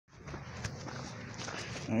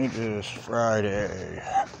It is Friday,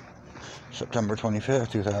 September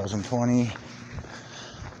 25th, 2020.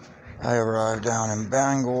 I arrived down in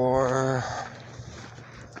Bangor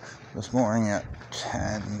this morning at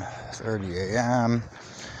 10:30 a.m.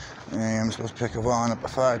 I am supposed to pick Yvonne up at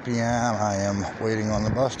 5 p.m. I am waiting on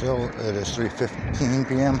the bus still. It is 3:15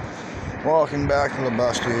 p.m. Walking back to the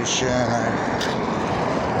bus station.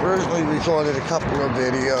 I originally recorded a couple of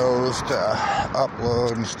videos to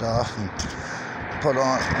upload and stuff and put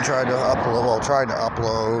on and tried to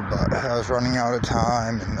upload, but I was running out of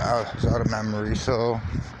time and I was out of memory, so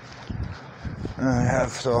I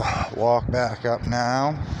have to walk back up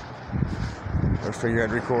now. I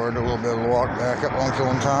figured I'd record a little bit of the walk back up. Won't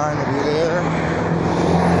kill in time to be there.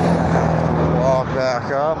 Walk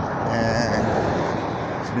back up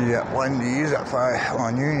and be at Wendy's at 5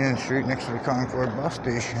 on Union Street next to the Concord bus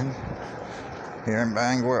station here in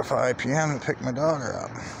Bangor at 5 p.m. to pick my daughter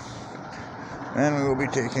up. And we will be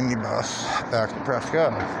taking the bus back to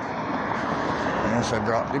Prescott. Yes, I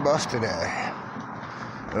dropped the bus today.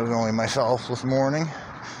 It was only myself this morning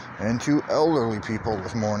and 2 elderly people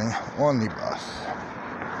this morning on the bus.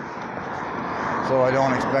 So I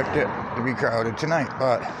don't expect it to be crowded tonight,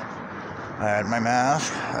 but I had my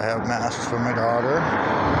mask. I have masks for my daughter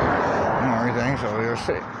and everything, so we are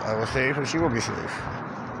safe. I was safe and she will be safe.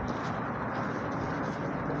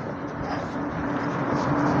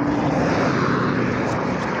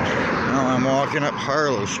 I'm walking up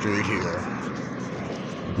Harlow Street here.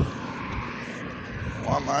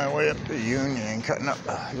 On my way up to Union, going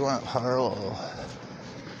up Harlow.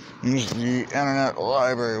 Usually the internet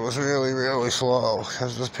library was really slow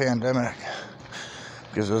because of this pandemic.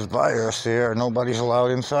 Because this virus here, nobody's allowed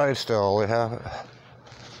inside still. They have it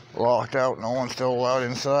locked out, no one's still allowed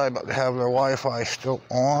inside, but they have their Wi-Fi still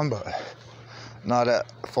on, but not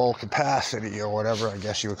at full capacity or whatever. I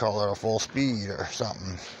guess you would call it a full speed or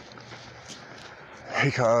something.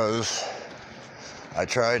 Because I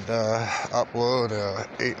tried to upload a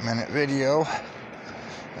 8-minute video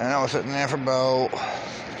and I was sitting there for about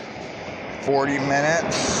 40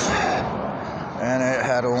 minutes and it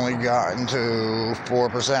had only gotten to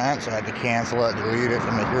 4%, so I had to cancel it, delete it,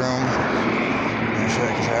 and make room. And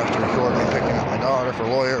because I have to record me picking up my daughter for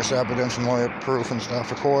lawyers, evidence, and lawyer proof and stuff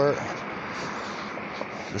for court.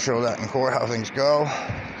 To show that in court how things go.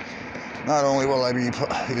 Not only will I be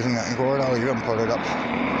using that in court, I'll even put it up.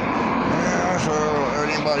 Yeah, so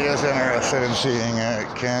anybody that's interested in seeing it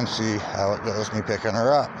can see how it goes, me picking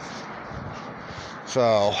her up.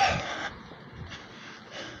 So,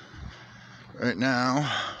 right now,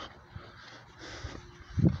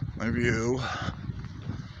 my view,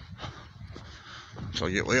 so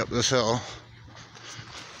I get way up this hill.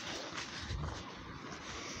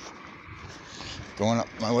 Going up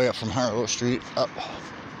my way up from Harlow Street up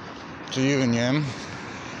to Union.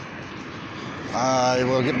 I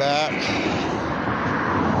will get back.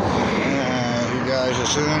 You guys as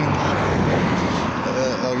soon.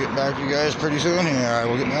 I'll get back to you guys pretty soon here. I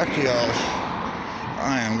will get back to y'all.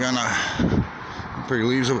 I am gonna pretty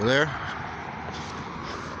leaves over there.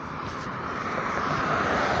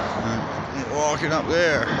 Walking up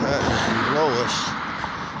there. That is the lowest.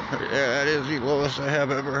 Yeah, that is the lowest I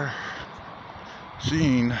have ever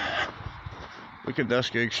seen. Look at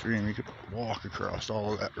Dusky Extreme. You could walk across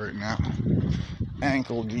all of that right now.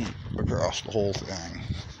 Ankle deep across the whole thing.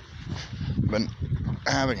 Been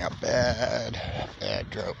having a bad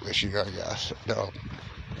drought this year, I guess. No.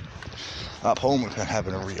 Up home we've been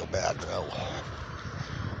having a real bad drought.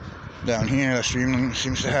 Down here the stream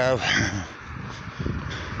seems to have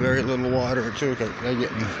very little water too, because they're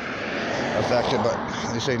getting affected, but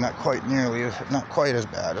they say not quite as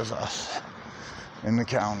bad as us in the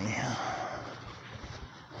county.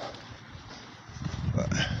 But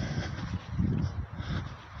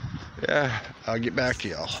yeah, I'll get back to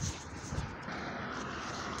y'all.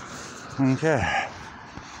 Okay,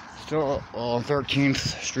 still on 13th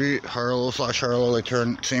Street, Harlow/Harlow. They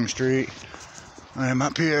turn same street. I am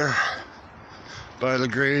up here by the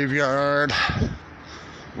graveyard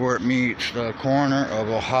where it meets the corner of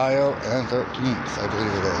Ohio and 13th, I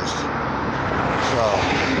believe it is.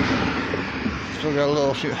 So still got a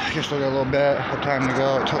little bit of time to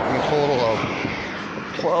go. It took me a total of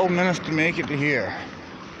 12 minutes to make it to here.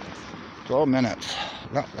 12 minutes.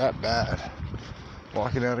 Not that bad.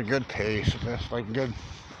 Walking at a good pace. That's like a good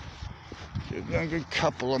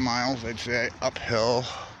couple of miles, I'd say. Uphill.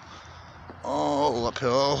 All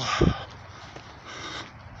uphill.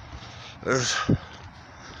 There's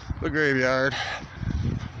the graveyard.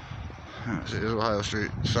 This is Ohio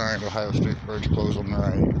Street. Sign, Ohio Street Bridge closed on the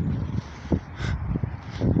right.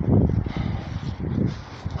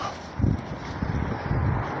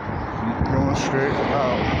 Street for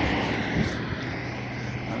about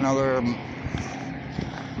another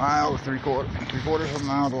mile, three quarters of a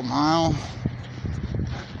mile to a mile,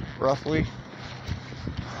 roughly.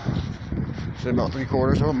 Say about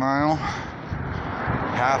 3/4 of a mile,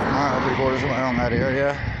 half a mile, 3/4 of a mile in that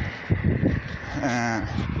area, and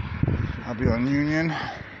I'll be on Union.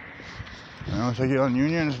 And once I get on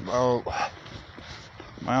Union, it's about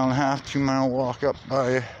a mile and a half, 2 mile walk up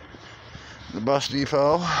by the bus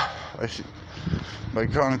depot. I see by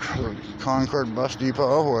Concord bus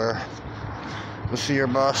depot, where the Sear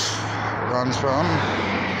bus runs from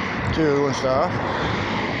to and stuff.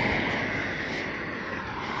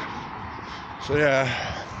 So yeah,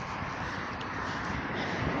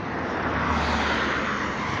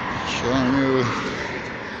 showing you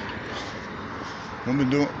what I've been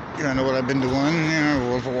doing. You know what I've been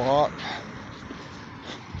doing. Was a walk.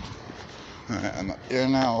 I'm here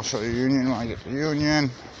now. I'll show you Union when I get to Union.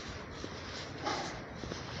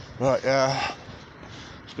 But yeah,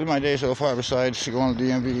 it's been my day so far. Besides going to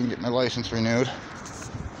DMV and get my license renewed.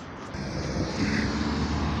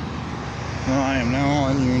 I am now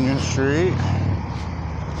on Union Street.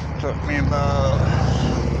 Took me about,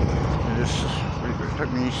 it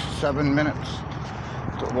took me 7 minutes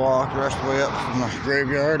to walk the rest of the way up from the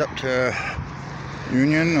graveyard up to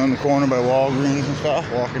Union on the corner by Walgreens and stuff.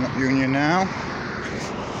 Walking up Union now.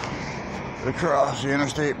 Across the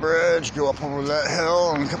interstate bridge, go up over that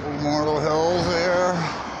hill and a couple more little hills there.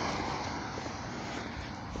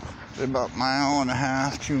 It's about a mile and a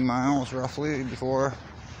half, 2 miles roughly before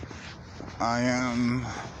I am,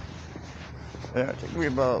 yeah, it took me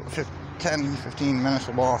about 10-15 minutes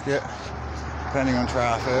to walk it, depending on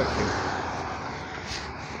traffic.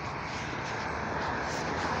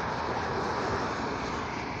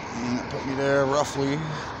 And it put me there roughly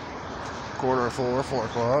 3:45, 4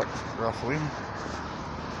 o'clock, roughly.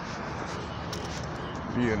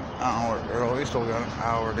 Be an hour early, still got an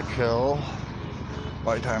hour to kill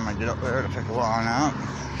by the time I get up there to pick Yvonne up.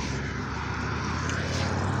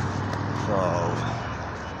 So,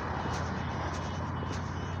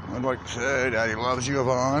 I'd like to say, Daddy loves you,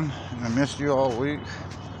 Yvonne, and I missed you all week.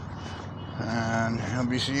 And I'll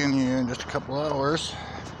be seeing you in just a couple hours,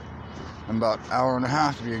 in about an hour and a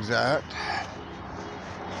half to be exact.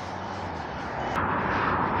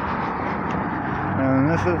 And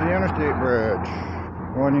this is the interstate bridge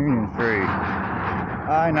on Union Street,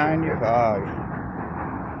 I-95.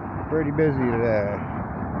 Pretty busy today.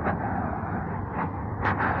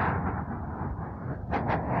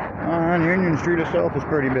 And Union Street itself is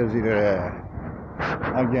pretty busy today.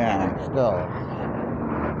 Again, still.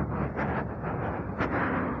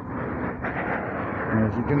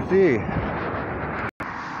 As you can see,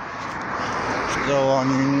 still on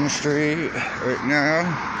Union Street right now,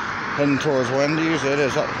 heading towards Wendy's. It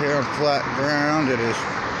is up here on flat ground. It is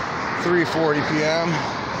 3:40 p.m.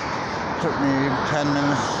 Took me 10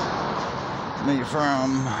 minutes,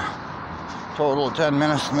 total of 10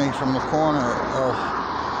 minutes to make from the corner of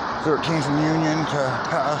 13th and Union to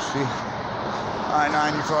pass the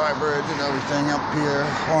I-95 bridge and everything up here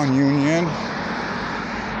on Union.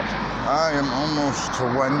 I am almost to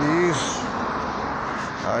Wendy's.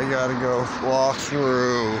 I gotta go walk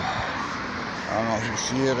through. I don't know if you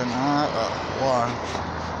see it or not. 1,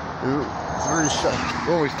 2, 3 sets.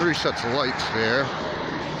 Only 3 sets of lights there,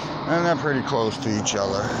 and they're pretty close to each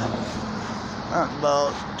other. That's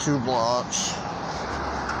about 2 blocks.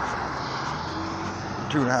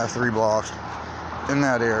 2.5, 3 blocks in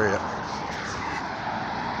that area.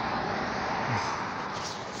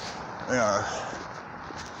 Yeah,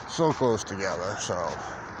 so close together. So,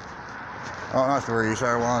 oh, not 3.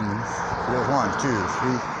 Sorry, 1, 2,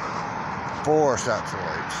 3, 4 sets of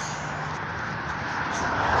lights.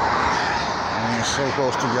 And it's so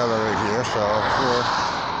close together right here. So 4,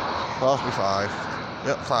 possibly 5.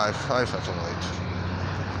 Yep, 5 sets of lights.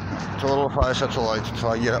 Total of 5 sets of lights until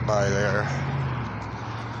I get up by there.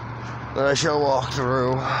 That I shall walk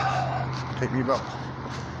through. Take me about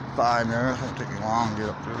 5 minutes. Won't take me long to get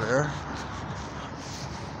up through there.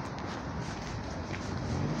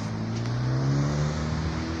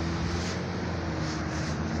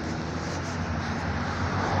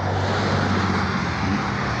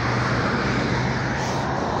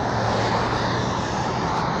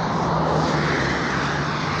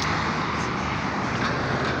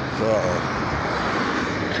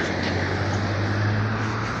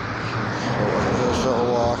 So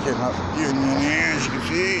walking up Union here, as you can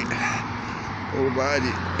see, over by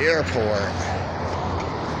the airport.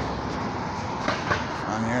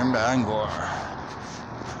 I'm here in Bangor.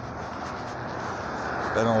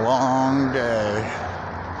 Been a long day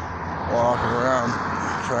walking around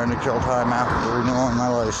trying to kill time after renewing my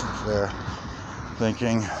license there.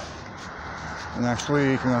 Thinking next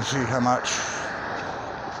week I'm going to see how much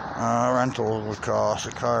rental would cost,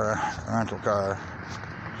 a rental car.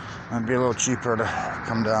 It'd be a little cheaper to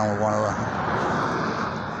come down with one of the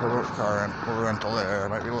car rental there. It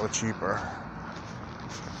might be a little cheaper.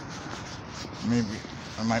 Maybe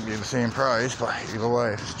it might be the same price, but either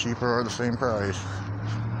way, if it's cheaper or the same price.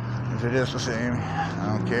 If it is the same,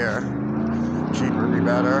 I don't care. Cheaper would be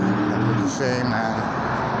better. If it's the same, then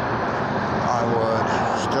I would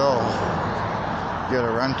still get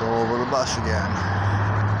a rental over the bus again.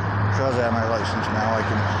 Because I have my license now, I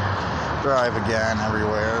can drive again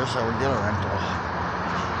everywhere, so I would get a rental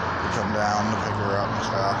to come down to pick her up and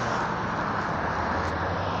stuff.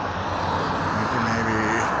 Maybe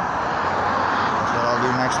that's what I'll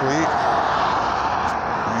do next week.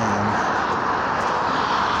 And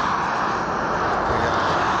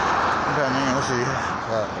depending, we'll see.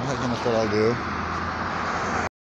 But I'm thinking that's what I'll do.